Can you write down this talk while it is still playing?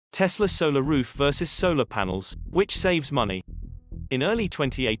Tesla solar roof versus solar panels, which saves money? In early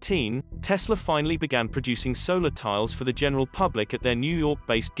 2018, Tesla finally began producing solar tiles for the general public at their New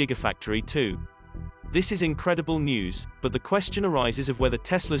York-based Gigafactory 2. This is incredible news, but the question arises of whether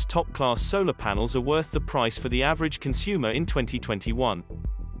Tesla's top-class solar panels are worth the price for the average consumer in 2021.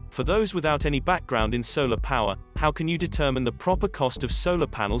 For those without any background in solar power, how can you determine the proper cost of solar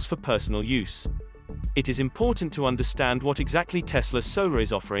panels for personal use? It is important to understand what exactly Tesla Solar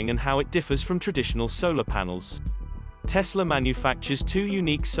is offering and how it differs from traditional solar panels. Tesla manufactures two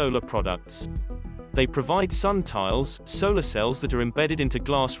unique solar products. They provide sun tiles, solar cells that are embedded into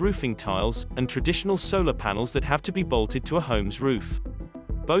glass roofing tiles, and traditional solar panels that have to be bolted to a home's roof.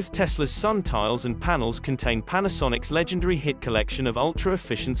 Both Tesla's sun tiles and panels contain Panasonic's legendary hit collection of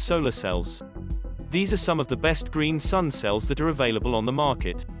ultra-efficient solar cells. These are some of the best green sun cells that are available on the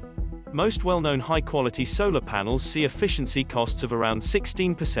market. Most well-known high-quality solar panels see efficiency costs of around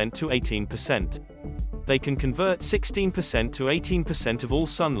 16% to 18%. They can convert 16% to 18% of all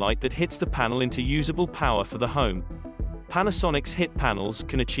sunlight that hits the panel into usable power for the home. Panasonic's HIT panels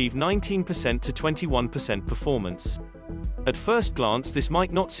can achieve 19% to 21% performance. At first glance, this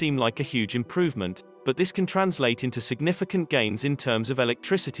might not seem like a huge improvement, but this can translate into significant gains in terms of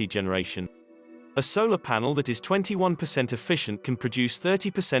electricity generation. A solar panel that is 21% efficient can produce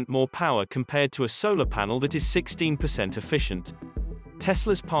 30% more power compared to a solar panel that is 16% efficient.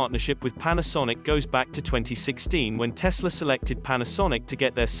 Tesla's partnership with Panasonic goes back to 2016 when Tesla selected Panasonic to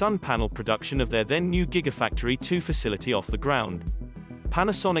get their sun panel production of their then new Gigafactory 2 facility off the ground.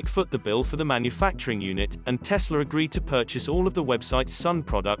 Panasonic foot the bill for the manufacturing unit, and Tesla agreed to purchase all of the website's sun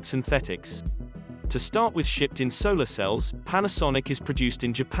product synthetics. To start with, shipped in solar cells, Panasonic is produced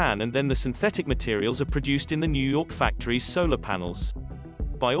in Japan, and then the synthetic materials are produced in the New York factory's solar panels.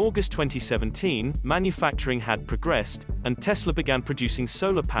 By August 2017, manufacturing had progressed, and Tesla began producing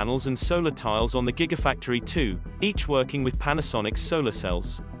solar panels and solar tiles on the Gigafactory 2, each working with Panasonic's solar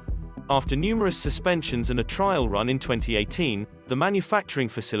cells. After numerous suspensions and a trial run in 2018, the manufacturing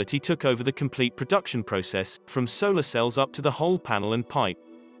facility took over the complete production process, from solar cells up to the whole panel and pipe.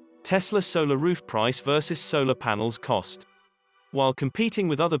 Tesla solar roof price versus solar panels cost. While competing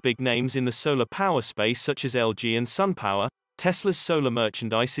with other big names in the solar power space such as LG and SunPower, Tesla's solar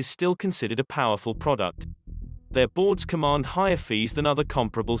merchandise is still considered a powerful product. Their boards command higher fees than other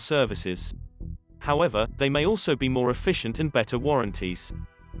comparable services. However, they may also be more efficient and better warranties.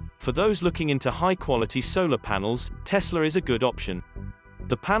 For those looking into high-quality solar panels, Tesla is a good option.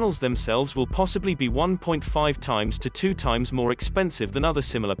 The panels themselves will possibly be 1.5 times to 2 times more expensive than other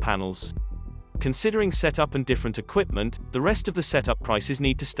similar panels. Considering setup and different equipment, the rest of the setup prices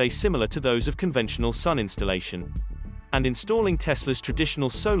need to stay similar to those of conventional sun installation. And installing Tesla's traditional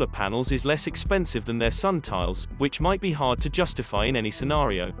solar panels is less expensive than their sun tiles, which might be hard to justify in any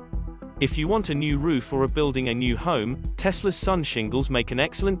scenario. If you want a new roof or are building a new home, Tesla's sun shingles make an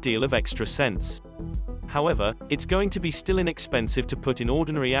excellent deal of extra sense. However, it's going to be still inexpensive to put in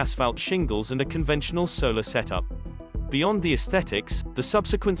ordinary asphalt shingles and a conventional solar setup. Beyond the aesthetics, the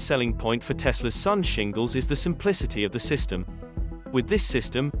subsequent selling point for Tesla's sun shingles is the simplicity of the system. With this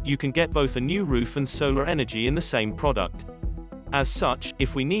system, you can get both a new roof and solar energy in the same product. As such,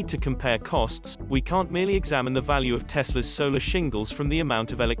 if we need to compare costs, we can't merely examine the value of Tesla's solar shingles from the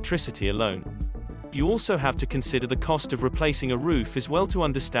amount of electricity alone. You also have to consider the cost of replacing a roof as well to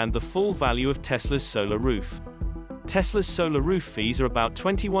understand the full value of Tesla's solar roof. Tesla's solar roof fees are about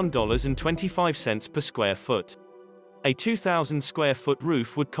 $21.25 per square foot. A 2,000 square foot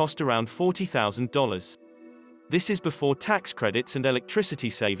roof would cost around $40,000. This is before tax credits and electricity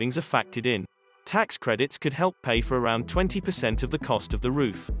savings are factored in. Tax credits could help pay for around 20% of the cost of the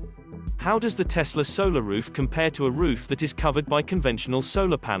roof. How does the Tesla solar roof compare to a roof that is covered by conventional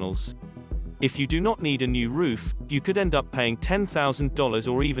solar panels? If you do not need a new roof, you could end up paying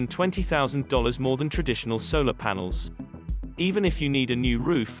 $10,000 or even $20,000 more than traditional solar panels. Even if you need a new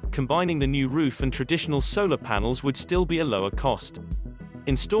roof, combining the new roof and traditional solar panels would still be a lower cost.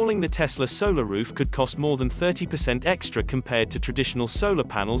 Installing the Tesla solar roof could cost more than 30% extra compared to traditional solar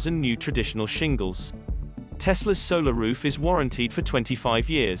panels and new traditional shingles. Tesla's solar roof is warranted for 25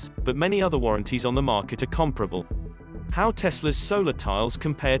 years, but many other warranties on the market are comparable. How Tesla's solar tiles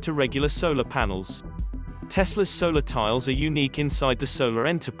compare to regular solar panels. Tesla's solar tiles are unique inside the solar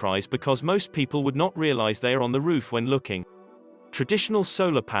enterprise because most people would not realize they are on the roof when looking. Traditional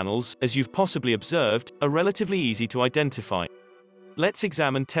solar panels, as you've possibly observed, are relatively easy to identify. Let's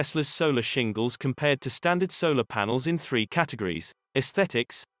examine Tesla's solar shingles compared to standard solar panels in 3 categories.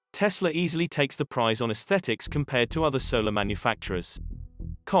 Aesthetics. Tesla easily takes the prize on aesthetics compared to other solar manufacturers.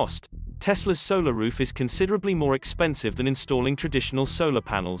 Cost. Tesla's solar roof is considerably more expensive than installing traditional solar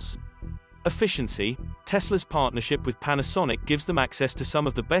panels. Efficiency. Tesla's partnership with Panasonic gives them access to some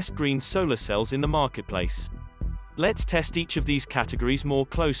of the best green solar cells in the marketplace. Let's test each of these categories more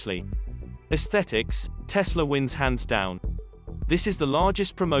closely. Aesthetics. Tesla wins hands down. This is the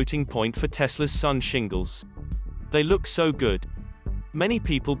largest promoting point for Tesla's sun shingles. They look so good. Many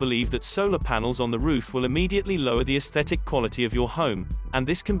people believe that solar panels on the roof will immediately lower the aesthetic quality of your home, and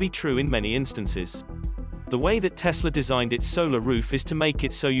this can be true in many instances. The way that Tesla designed its solar roof is to make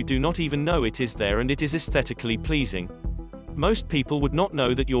it so you do not even know it is there and it is aesthetically pleasing. Most people would not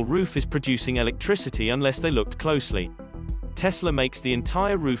know that your roof is producing electricity unless they looked closely. Tesla makes the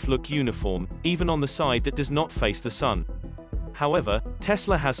entire roof look uniform, even on the side that does not face the sun. However,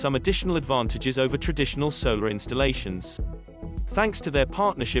 Tesla has some additional advantages over traditional solar installations. Thanks to their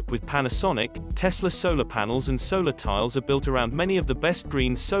partnership with Panasonic, Tesla solar panels and solar tiles are built around many of the best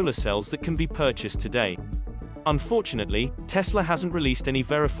green solar cells that can be purchased today. Unfortunately, Tesla hasn't released any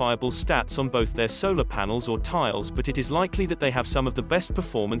verifiable stats on both their solar panels or tiles, but it is likely that they have some of the best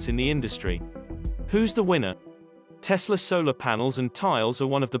performance in the industry. Who's the winner? Tesla solar panels and tiles are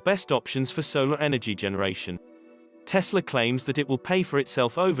one of the best options for solar energy generation. Tesla claims that it will pay for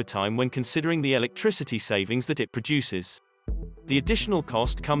itself over time when considering the electricity savings that it produces. The additional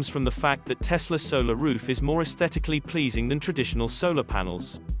cost comes from the fact that Tesla's solar roof is more aesthetically pleasing than traditional solar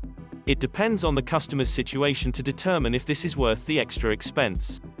panels. It depends on the customer's situation to determine if this is worth the extra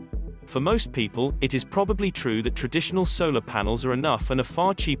expense. For most people, it is probably true that traditional solar panels are enough and a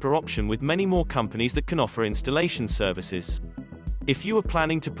far cheaper option with many more companies that can offer installation services. If you are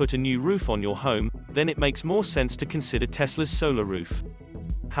planning to put a new roof on your home, then it makes more sense to consider Tesla's solar roof.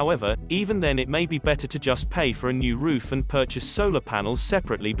 However, even then it may be better to just pay for a new roof and purchase solar panels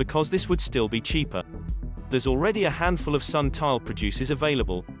separately because this would still be cheaper. There's already a handful of sun tile producers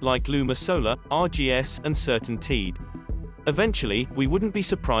available, like Luma Solar, RGS, and CertainTeed. Eventually, we wouldn't be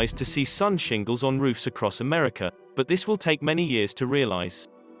surprised to see sun shingles on roofs across America, but this will take many years to realize.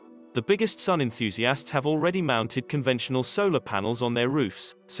 The biggest sun enthusiasts have already mounted conventional solar panels on their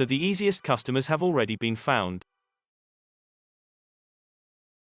roofs, so the easiest customers have already been found.